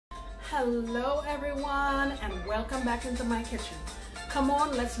Hello everyone, and welcome back into my kitchen. Come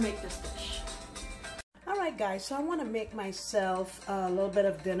on, let's make this dish. Alright guys, so I want to make myself a little bit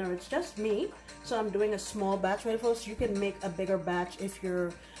of dinner. It's just me, so I'm doing a small batch right folks. You can make a bigger batch if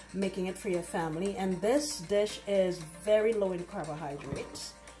you're making it for your family. And this dish is very low in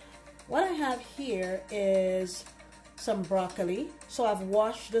carbohydrates. What I have here is some broccoli. So I've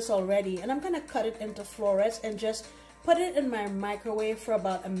washed this already, and I'm going to cut it into florets and just put it in my microwave for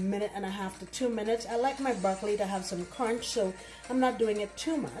about 1.5 to 2 minutes. I like my broccoli to have some crunch, so I'm not doing it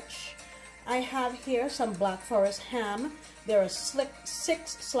too much. I have here some Black Forest ham. There are 6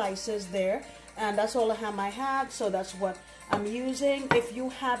 slices there, and that's all the ham I had, so that's what I'm using. If you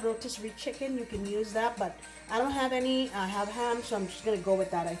have rotisserie chicken, you can use that, but I don't have any. I have ham, so I'm just going to go with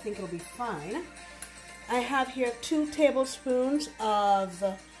that. I think it'll be fine. I have here 2 tablespoons of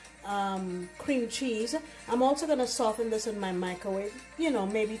cream cheese. I'm also going to soften this in my microwave,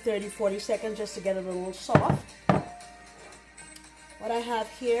 maybe 30-40 seconds just to get it a little soft. What I have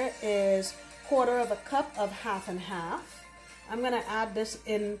here is 1/4 cup of half and half. I'm going to add this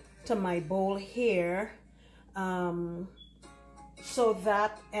into my bowl here so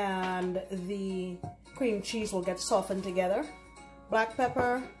that and the cream cheese will get softened together. Black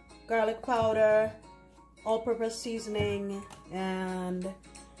pepper, garlic powder, all-purpose seasoning, and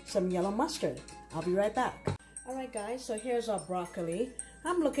some yellow mustard. I'll be right back. Alright guys, so here's our broccoli.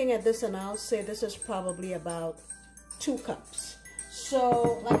 I'm looking at this and I'll say this is probably about 2 cups.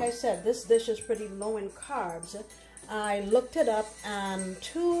 So like I said, this dish is pretty low in carbs. I looked it up, and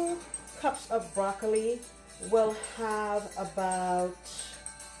 2 cups of broccoli will have about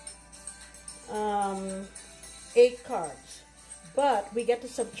 8 carbs. But we get to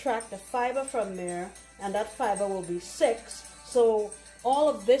subtract the fiber from there, and that fiber will be 6. So all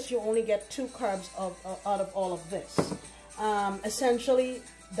of this, you only get 2 carbs out of all of this. Essentially,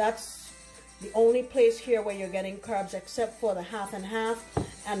 that's the only place here where you're getting carbs, except for the half and half,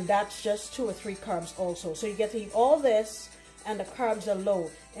 and that's just 2 or 3 carbs also. So you get to eat all this, and the carbs are low.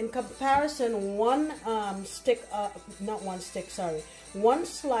 In comparison, one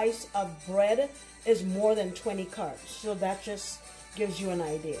slice of bread is more than 20 carbs. So that just gives you an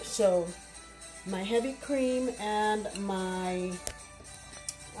idea. So my heavy cream and my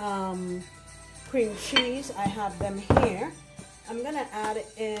cream cheese, I have them here. I'm gonna add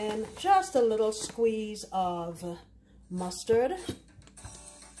in just a little squeeze of mustard.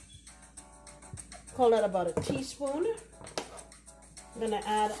 Call that about a teaspoon. I'm gonna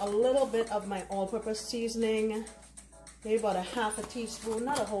add a little bit of my all-purpose seasoning, maybe about a half a teaspoon,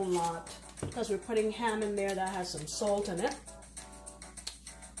 not a whole lot, because we're putting ham in there that has some salt in it.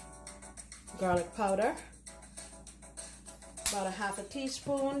 Garlic powder, about a half a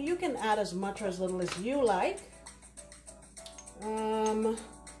teaspoon. You can add as much or as little as you like.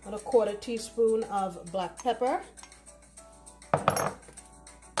 About a 1/4 teaspoon of black pepper.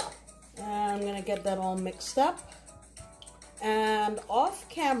 And I'm gonna get that all mixed up. And off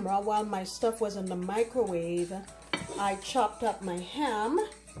camera, while my stuff was in the microwave, I chopped up my ham.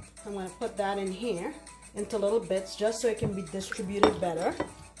 I'm gonna put that in here into little bits just so it can be distributed better.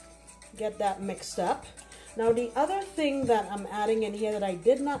 Get that mixed up. Now the other thing that I'm adding in here that I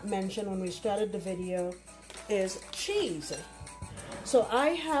did not mention when we started the video is cheese. So I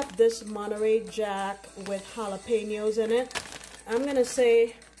have this Monterey Jack with jalapenos in it. I'm gonna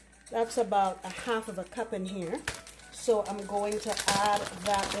say that's about 1/2 cup in here. So I'm going to add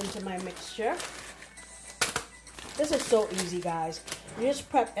that into my mixture. This is so easy, guys. You just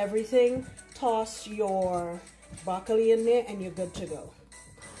prep everything, toss your broccoli in there, and you're good to go.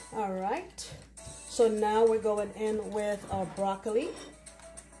 All right. So now we're going in with our broccoli.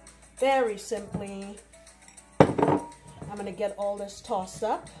 Very simply, I'm going to get all this tossed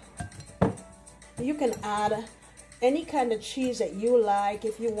up. You can add any kind of cheese that you like.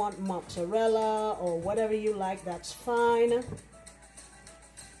 If you want mozzarella or whatever you like, that's fine.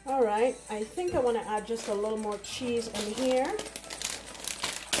 All right, I think I want to add just a little more cheese in here.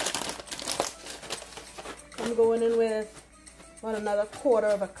 I'm going in with about another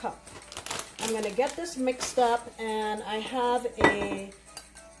 1/4 cup. I'm going to get this mixed up, and I have a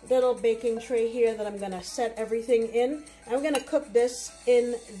little baking tray here that I'm going to set everything in. I'm going to cook this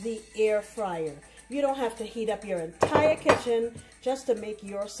in the air fryer. You don't have to heat up your entire kitchen just to make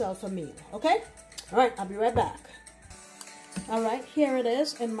yourself a meal, okay? All right, I'll be right back. All right, here it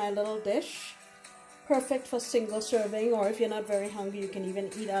is in my little dish. Perfect for single serving, or if you're not very hungry, you can even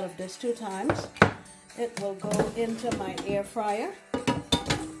eat out of this 2 times. It will go into my air fryer.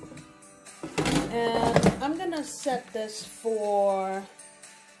 And I'm going to set this for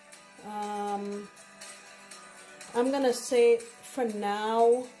I'm going to say for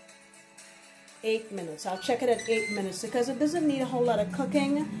now 8 minutes. I'll check it at 8 minutes because it doesn't need a whole lot of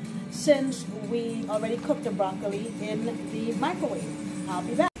cooking since we already cooked the broccoli in the microwave. I'll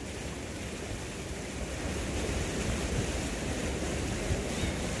be back.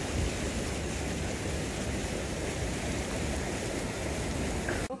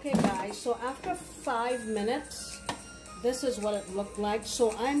 Okay guys, so after 5 minutes, this is what it looked like.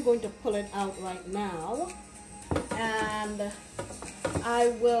 So I'm going to pull it out right now, and I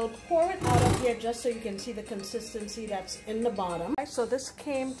will pour it out of here just so you can see the consistency that's in the bottom. So this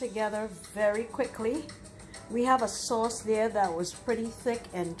came together very quickly. We have a sauce there that was pretty thick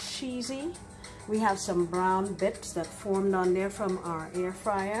and cheesy. We have some brown bits that formed on there from our air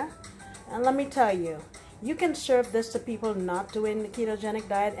fryer. And let me tell you, you can serve this to people not doing the ketogenic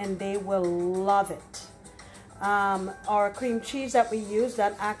diet and they will love it. Our cream cheese that we used,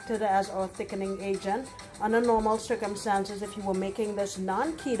 that acted as our thickening agent. Under normal circumstances, if you were making this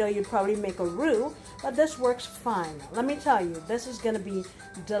non-keto, you'd probably make a roux, but this works fine. Let me tell you, this is going to be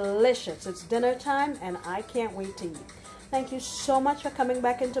delicious. It's dinner time and I can't wait to eat. Thank you so much for coming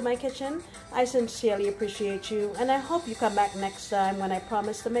back into my kitchen. I sincerely appreciate you, and I hope you come back next time when I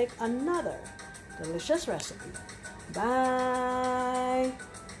promise to make another delicious recipe. Bye.